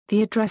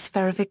The address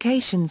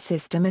verification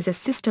system is a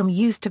system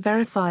used to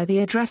verify the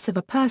address of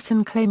a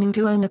person claiming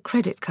to own a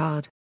credit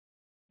card.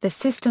 The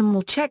system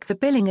will check the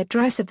billing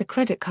address of the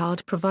credit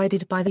card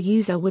provided by the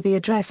user with the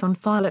address on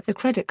file at the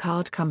credit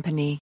card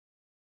company.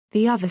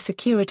 The other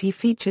security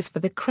features for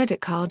the credit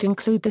card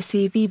include the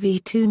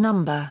CVV2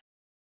 number.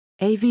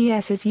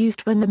 AVS is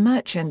used when the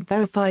merchant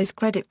verifies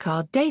credit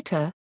card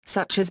data,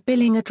 such as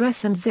billing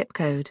address and zip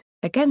code,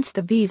 against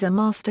the Visa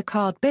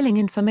MasterCard billing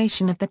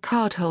information of the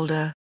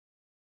cardholder.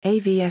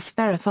 AVS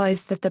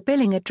verifies that the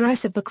billing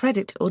address of the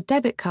credit or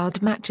debit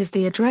card matches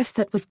the address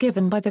that was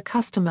given by the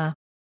customer.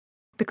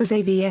 Because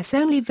AVS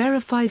only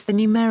verifies the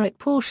numeric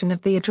portion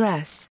of the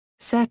address,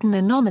 certain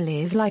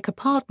anomalies like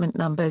apartment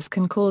numbers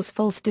can cause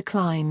false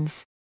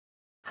declines.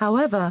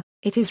 However,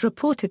 it is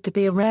reported to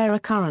be a rare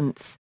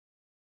occurrence.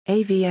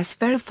 AVS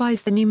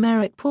verifies the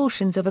numeric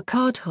portions of a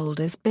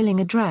cardholder's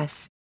billing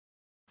address.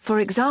 For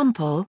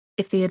example,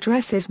 if the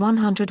address is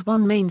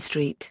 101 Main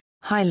Street,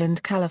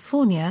 Highland,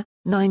 California,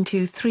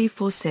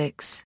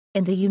 92346,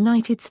 in the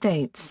United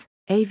States,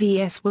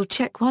 AVS will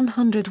check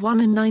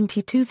 101 and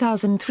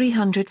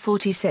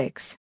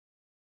 92,346.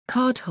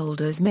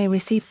 Cardholders may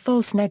receive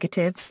false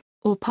negatives,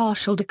 or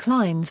partial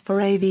declines for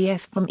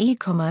AVS from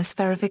e-commerce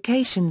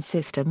verification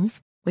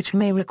systems, which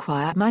may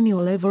require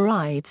manual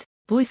overrides,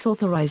 voice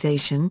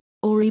authorization,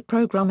 or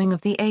reprogramming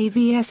of the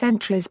AVS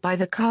entries by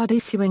the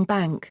card-issuing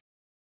bank.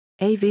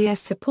 AVS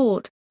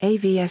support.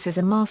 AVS is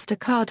a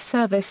MasterCard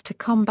service to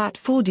combat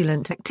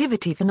fraudulent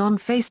activity for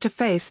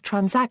non-face-to-face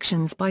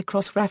transactions by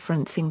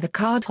cross-referencing the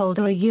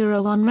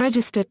cardholder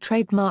unregistered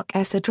trademark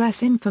S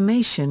address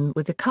information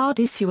with the card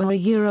issuer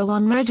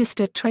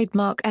unregistered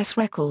trademark S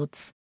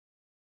records.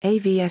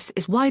 AVS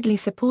is widely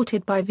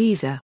supported by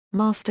Visa,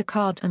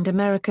 MasterCard and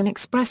American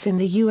Express in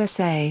the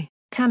USA,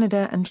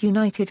 Canada and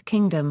United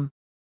Kingdom.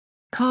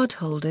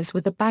 Cardholders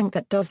with a bank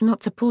that does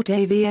not support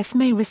AVS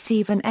may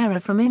receive an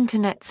error from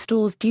Internet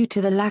stores due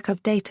to the lack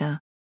of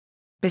data.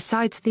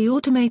 Besides the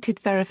automated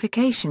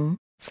verification,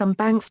 some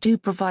banks do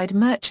provide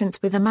merchants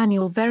with a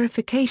manual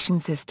verification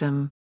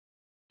system.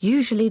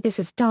 Usually this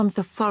is done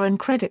for foreign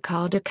credit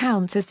card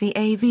accounts as the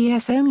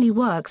AVS only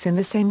works in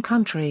the same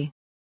country.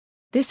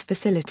 This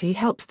facility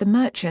helps the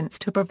merchants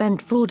to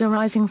prevent fraud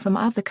arising from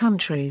other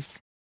countries.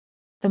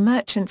 The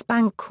merchant's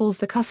bank calls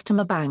the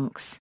customer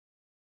banks.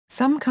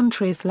 Some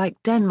countries like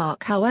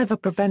Denmark however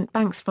prevent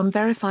banks from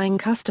verifying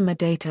customer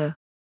data.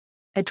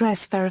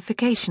 Address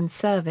verification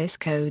service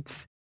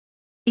codes.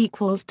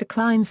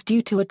 Declines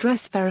due to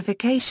address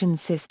verification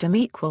system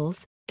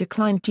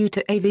decline due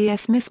to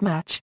AVS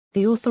mismatch.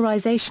 The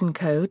authorization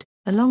code,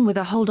 along with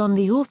a hold on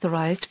the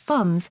authorized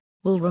funds,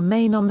 will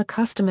remain on the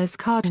customer's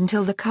card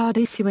until the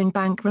card-issuing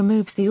bank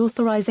removes the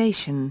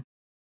authorization.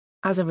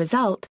 As a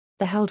result,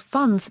 the held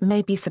funds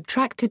may be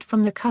subtracted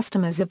from the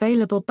customer's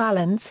available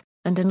balance,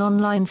 and an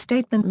online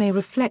statement may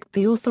reflect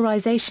the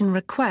authorization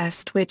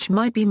request which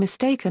might be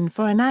mistaken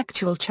for an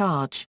actual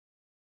charge.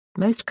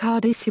 Most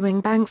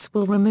card-issuing banks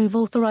will remove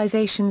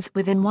authorizations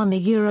within 1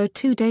 to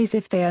 2 days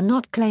if they are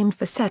not claimed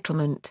for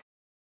settlement.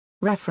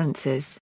 References